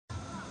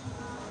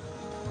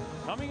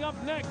Coming up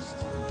next,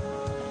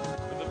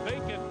 for the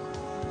vacant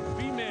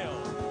female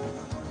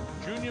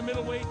junior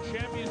middleweight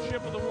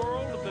championship of the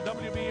world of the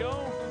WBO,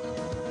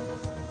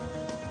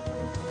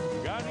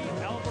 Gardy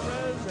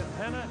Alvarez and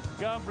Hanna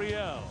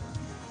Gabriel.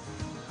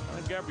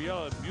 Hanna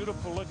Gabriel, a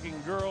beautiful looking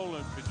girl,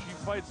 but she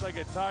fights like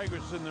a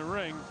tigress in the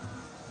ring.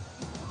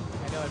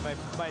 I know, and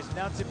my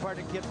announcing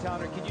partner kept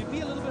telling her, can you be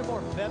a little bit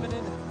more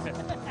feminine?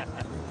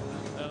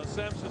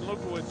 Samson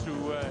Lukowitz,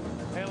 who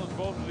handles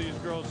both of these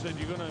girls, said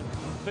you're going to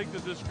think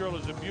that this girl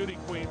is a beauty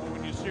queen, but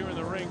when you see her in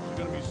the ring, she's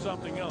going to be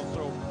something else.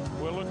 So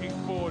we're looking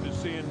forward to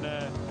seeing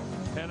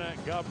Hanna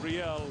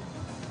Gabriel.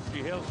 She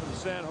hails from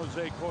San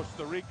Jose,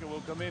 Costa Rica,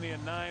 will come in here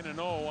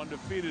 9-0,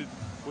 undefeated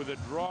with a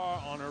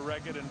draw on her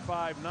record and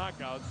 5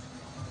 knockouts.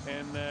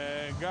 And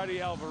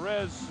Gardy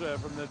Alvarez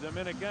from the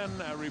Dominican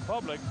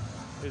Republic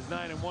is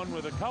 9-1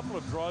 with a couple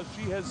of draws.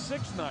 She has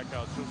 6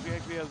 knockouts, so she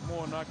actually has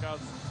more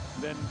knockouts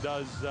than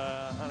does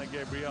Hanna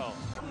Gabriel.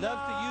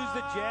 Loves to use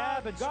the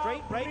jab and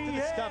straight right to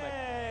the stomach.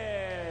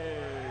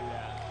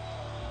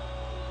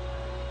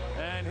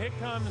 And here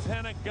comes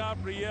Hanna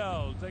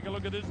Gabriel. Take a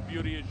look at this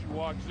beauty as she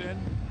walks in.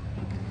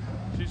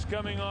 She's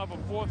coming off a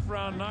 4th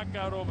round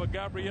knockout over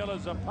Gabriela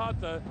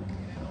Zapata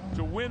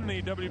to win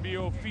the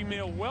WBO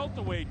female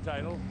welterweight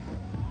title.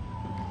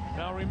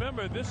 Now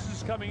remember, this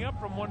is coming up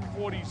from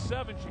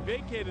 147. She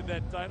vacated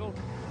that title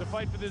to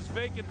fight for this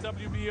vacant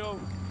WBO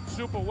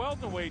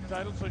Super-welterweight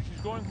title, so she's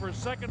going for a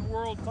 2nd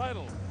world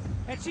title.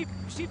 And she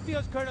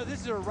feels, Colonel,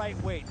 this is her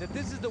right weight, that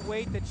this is the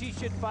weight that she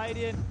should fight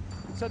in.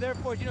 So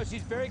therefore, you know,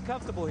 she's very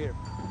comfortable here.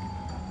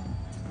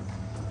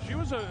 She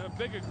was a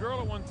bigger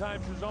girl at one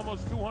time. She was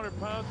almost 200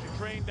 pounds. She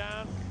trained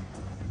down,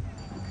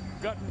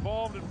 got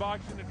involved in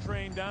boxing and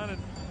trained down.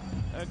 And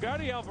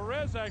Gardy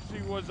Alvarez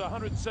actually was a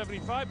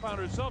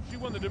 175-pounder herself. She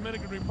won the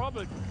Dominican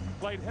Republic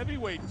light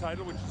heavyweight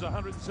title, which is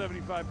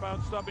 175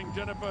 pounds, stopping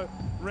Jennifer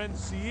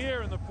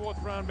Rencier in the 4th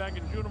round back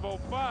in June of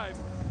 '05.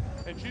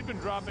 And she's been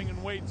dropping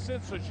in weight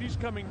since, so she's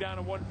coming down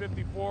to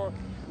 154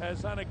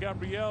 as Hanna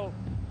Gabriel,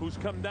 who's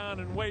come down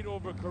in weight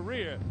over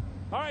career.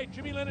 All right,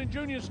 Jimmy Lennon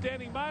Jr.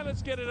 standing by.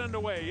 Let's get it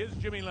underway. Here's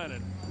Jimmy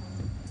Lennon.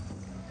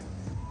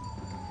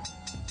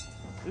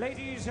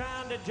 Ladies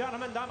and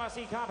gentlemen, damas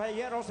y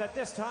caballeros, at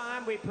this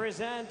time we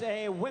present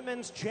a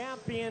women's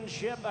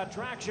championship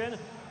attraction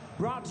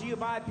brought to you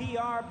by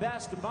PR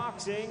Best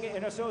Boxing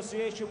in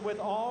association with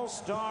All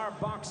Star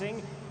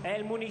Boxing,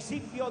 el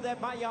municipio de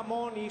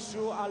Bayamon y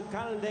su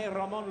alcalde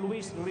Ramón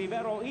Luis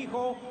Rivero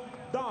Hijo,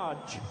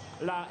 Dodge,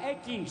 la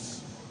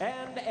X,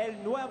 and el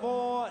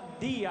Nuevo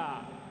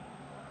Día.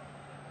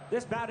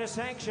 This bout is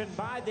sanctioned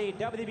by the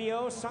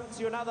WBO,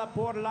 sancionada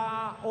por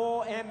la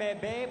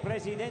OMB,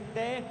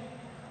 Presidente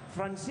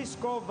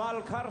Francisco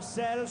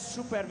Valcarcel,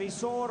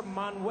 Supervisor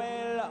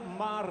Manuel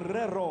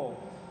Marrero.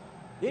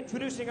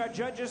 Introducing our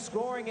judges,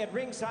 scoring at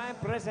ringside,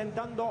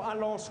 presentando a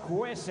los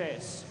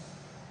jueces.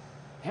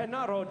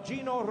 Genaro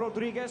Gino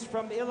Rodriguez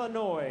from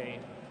Illinois.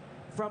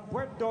 From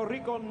Puerto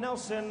Rico,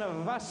 Nelson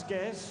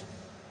Vasquez.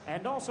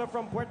 And also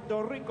from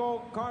Puerto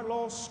Rico,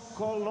 Carlos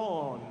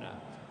Colon.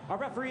 Our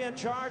referee in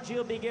charge,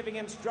 he'll be giving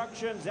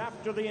instructions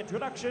after the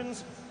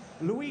introductions,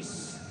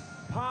 Luis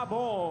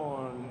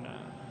Pabon.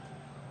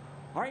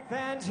 All right,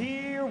 fans,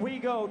 here we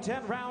go.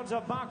 10 rounds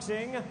of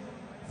boxing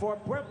for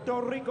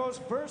Puerto Rico's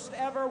first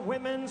ever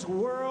Women's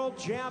World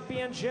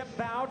Championship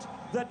bout,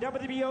 the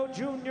WBO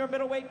Junior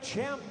Middleweight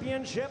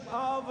Championship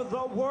of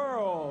the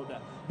World.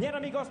 Bien,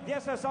 amigos,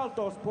 10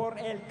 asaltos por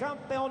el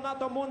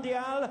Campeonato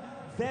Mundial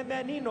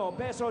Femenino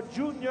Peso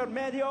Junior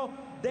Medio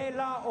de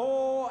la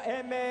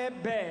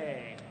OMB.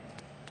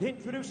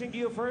 Introducing to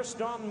you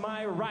first on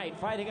my right,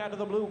 fighting out of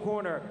the blue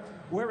corner,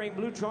 wearing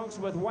blue trunks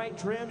with white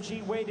trim,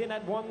 she weighed in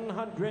at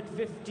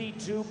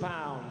 152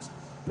 pounds.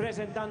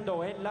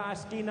 Presentando en la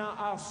esquina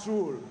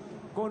azul,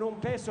 con un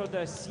peso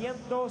de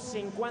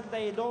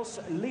 152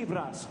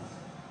 libras.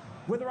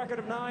 With a record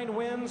of 9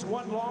 wins,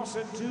 1 loss,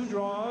 and 2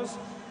 draws,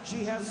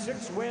 she has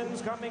 6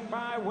 wins coming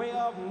by way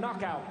of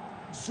knockout.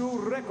 Su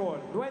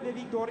récord, 9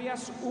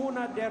 victorias,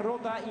 1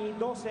 derrota y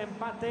 2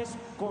 empates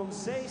con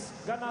 6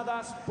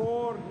 ganadas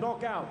por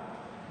knockout.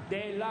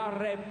 De la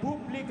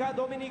República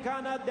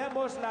Dominicana,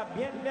 demos la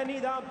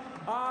bienvenida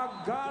a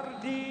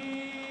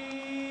Gardy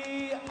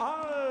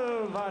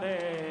Alvarez.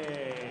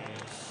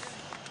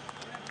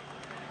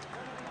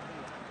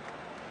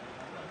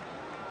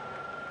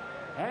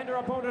 And her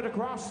opponent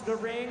across the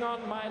ring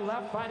on my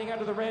left, fighting out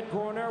of the red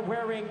corner,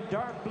 wearing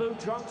dark blue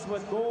trunks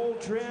with gold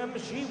trim.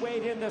 She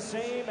weighed in the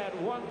same at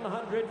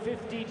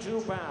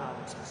 152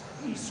 pounds.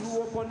 Y su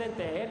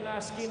oponente en la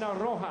esquina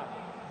roja,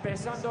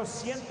 pesando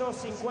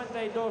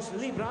 152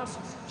 libras.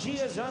 She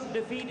is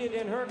undefeated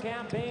in her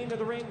campaign to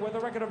the ring with a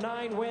record of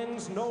 9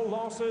 wins, no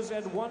losses,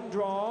 and 1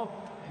 draw,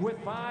 with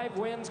 5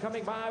 wins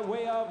coming by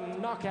way of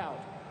knockout.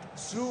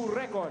 Su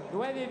récord,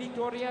 9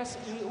 victorias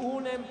y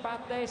 1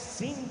 empate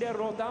sin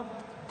derrota,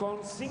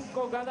 con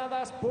 5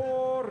 ganadas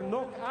por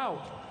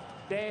knockout.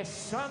 De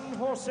San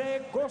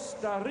Jose,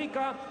 Costa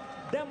Rica,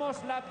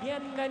 demos la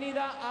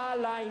bienvenida a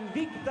la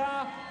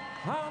invicta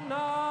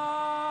Hanna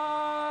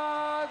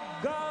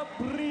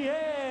Gabriel.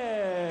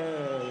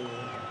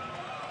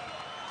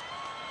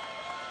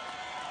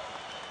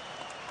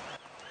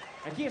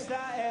 Aquí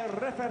está el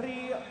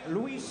referee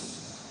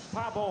Luis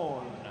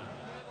Pabon.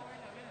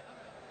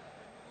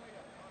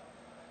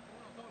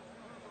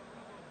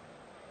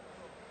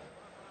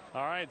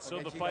 All right, so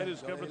the fight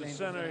has come to the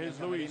center. Here's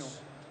Luis.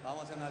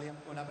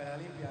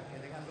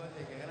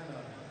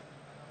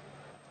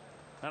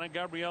 Hanna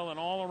Gabriel, an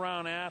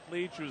all-around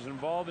athlete. She was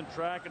involved in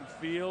track and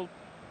field,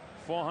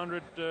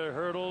 400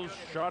 hurdles,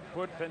 shot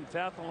put,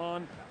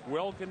 pentathlon,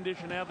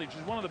 well-conditioned athlete.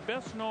 She's one of the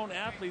best-known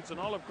athletes in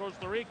all of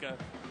Costa Rica,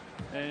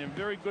 and a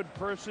very good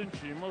person.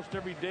 She most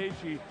every day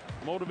she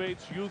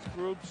motivates youth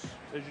groups.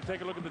 As you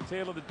take a look at the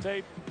tail of the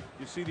tape,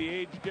 you see the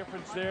age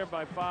difference there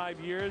by 5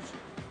 years.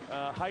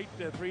 Height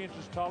 3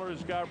 inches taller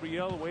as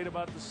Gabriel, weight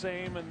about the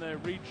same, and the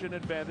reach and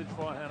advantage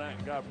for Hanna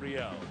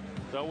Gabriel.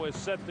 So we're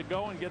set to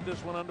go and get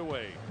this one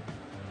underway.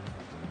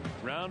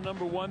 Round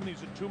number one.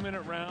 These are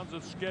 2-minute rounds.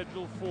 It's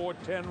scheduled for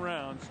 10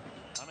 rounds.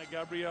 Hanna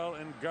Gabriel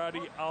and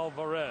Gardy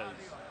Alvarez.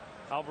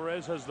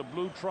 Alvarez has the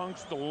blue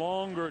trunks, the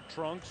longer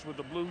trunks with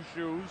the blue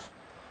shoes.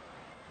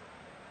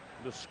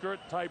 The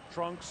skirt-type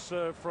trunks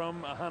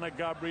from Hanna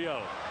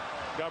Gabriel.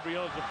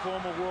 Gabriel is a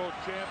former world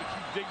champ, and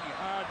she's digging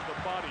hard to the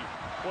body.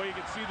 Boy, you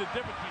can see the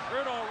difference. She's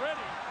hurt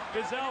already.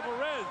 Is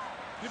Alvarez.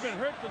 She's been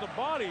hurt to the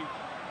body.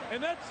 And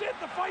that's it.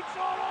 The fight's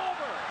all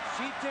over.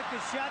 She took a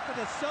shot to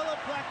the solar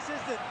plexus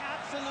that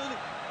absolutely...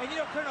 And,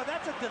 you know, Colonel,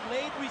 that's a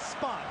delayed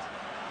response.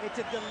 It's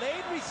a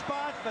delayed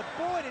response, but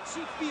boy, did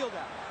she feel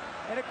that.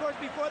 And, of course,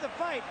 before the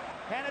fight,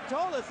 Hanna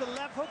told us the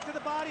left hook to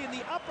the body and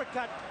the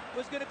uppercut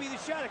was going to be the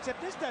shot, except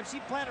this time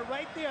she planted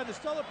right there on the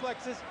solar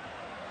plexus,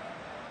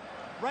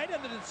 right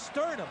under the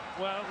sternum.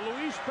 Well,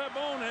 Luis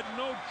Pabon had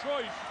no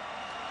choice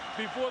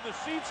before the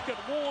seats get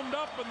warmed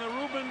up in the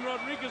Ruben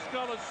Rodriguez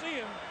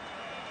Coliseum.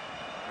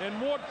 In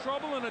more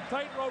trouble in a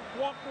tightrope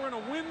walker in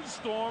a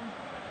windstorm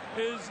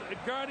is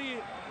Gardy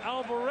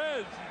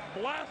Alvarez.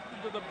 She's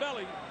blasted to the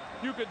belly.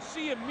 You could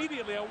see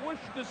immediately. I wish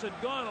this had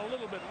gone a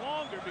little bit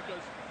longer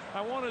because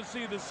I want to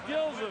see the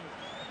skills of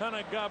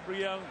Hanna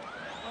Gabriel.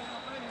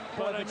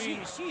 But I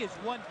mean, she is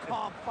one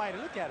calm fighter.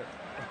 Look at her.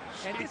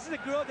 And this is a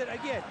girl that,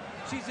 again,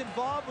 she's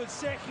involved with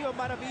Sergio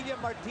Maravilla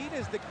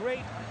Martinez, the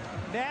great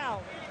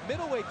now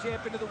middleweight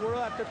champion of the world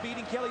after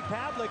beating Kelly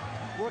Pavlik,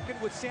 working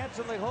with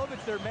Samson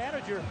Lehovic, their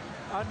manager,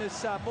 on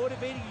this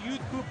motivating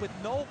youth group with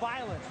no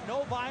violence.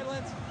 No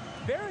violence.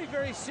 Very,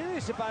 very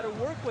serious about her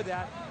work with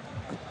that.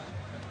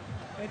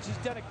 And she's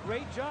done a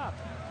great job.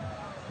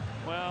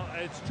 Well,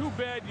 it's too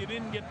bad you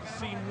didn't get to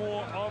see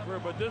more of her,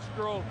 but this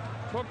girl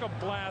took a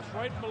blast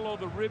right below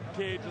the rib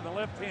cage on the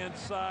left-hand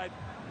side.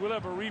 We'll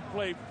have a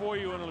replay for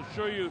you, and it'll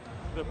show you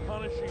the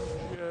punishing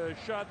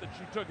shot that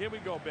she took. Here we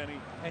go, Benny.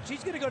 And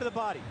she's going to go to the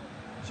body.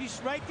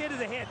 She's right there to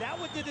the head. That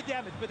one did the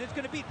damage, but it's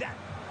going to be that.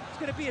 It's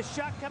going to be a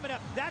shot coming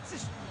up. That's the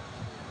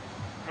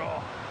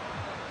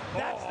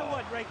That's the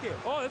one right there.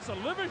 Oh, it's a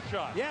liver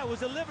shot. Yeah, it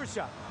was a liver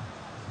shot.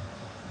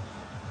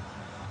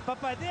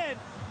 But by then,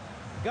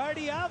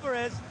 Gardy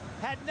Alvarez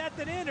had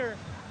nothing in her,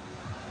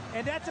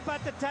 and that's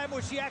about the time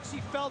where she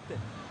actually felt it.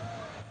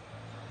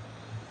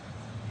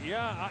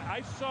 Yeah,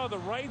 I saw the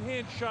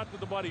right-hand shot to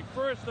the body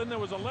first, then there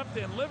was a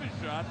left-hand liver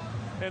shot,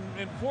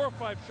 and 4 or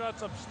 5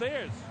 shots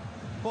upstairs.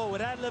 Boy,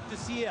 would I love to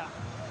see a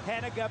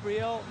Hanna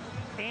Gabriel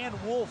and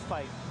Wolf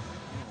fight.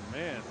 Oh,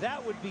 man.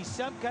 That would be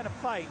some kind of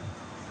fight.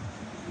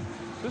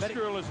 This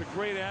girl is a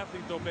great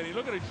athlete, though, Benny.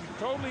 Look at her. She's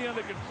totally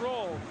under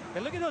control.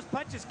 And look at those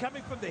punches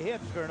coming from the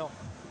hips, Colonel.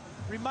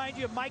 Remind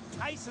you of Mike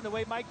Tyson, the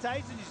way Mike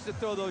Tyson used to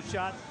throw those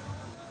shots.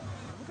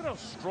 Look at how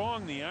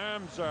strong the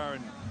arms are.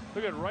 And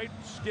look at right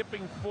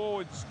skipping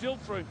forward, still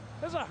throwing.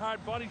 There's a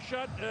hard body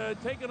shot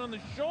taken on the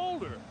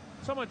shoulder.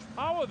 That's how much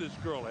power this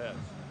girl has.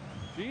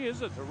 She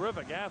is a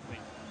terrific athlete.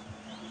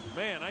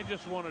 Man, I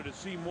just wanted to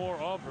see more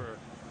of her.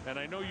 And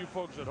I know you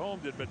folks at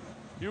home did, but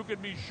you can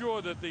be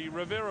sure that the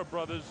Rivera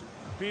brothers,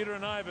 Peter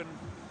and Ivan,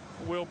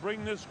 will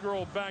bring this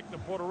girl back to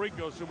Puerto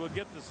Rico, so we'll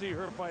get to see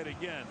her fight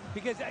again.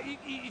 Because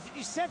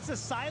you sense the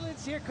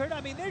silence here, Kurt. I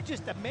mean, they're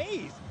just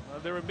amazed.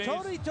 They're amazed.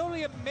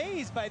 Totally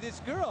amazed by this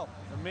girl.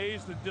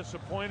 Amazed and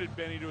disappointed,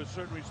 Benny, to a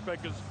certain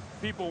respect, because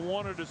people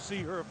wanted to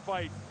see her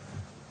fight.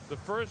 The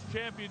first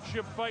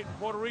championship fight in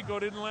Puerto Rico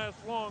didn't last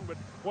long, but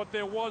what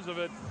there was of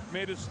it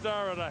made a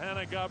star out of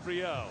Hanna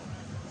Gabriel.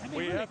 I mean,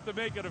 we have to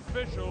make it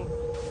official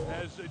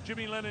as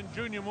Jimmy Lennon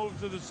Jr. moves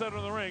to the center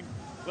of the ring.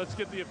 Let's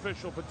get the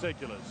official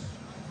particulars.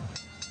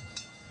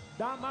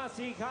 Damas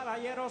y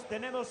caballeros,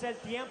 tenemos el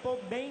tiempo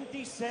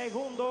 20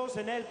 segundos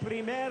en el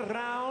primer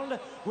round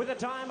with a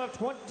time of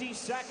 20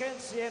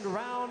 seconds in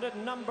round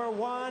number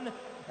 1.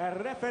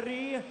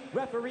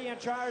 Referee in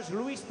charge,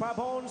 Luis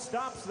Pabon,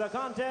 stops the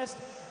contest.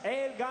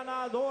 El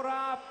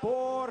ganadora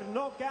por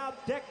nocaut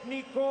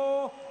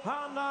técnico,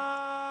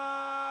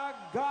 Hanna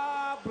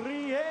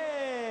Gabriel.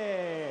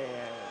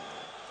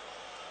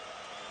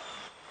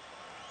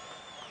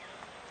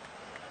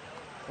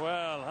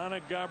 Well, Hanna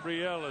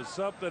Gabriel is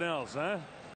something else, huh?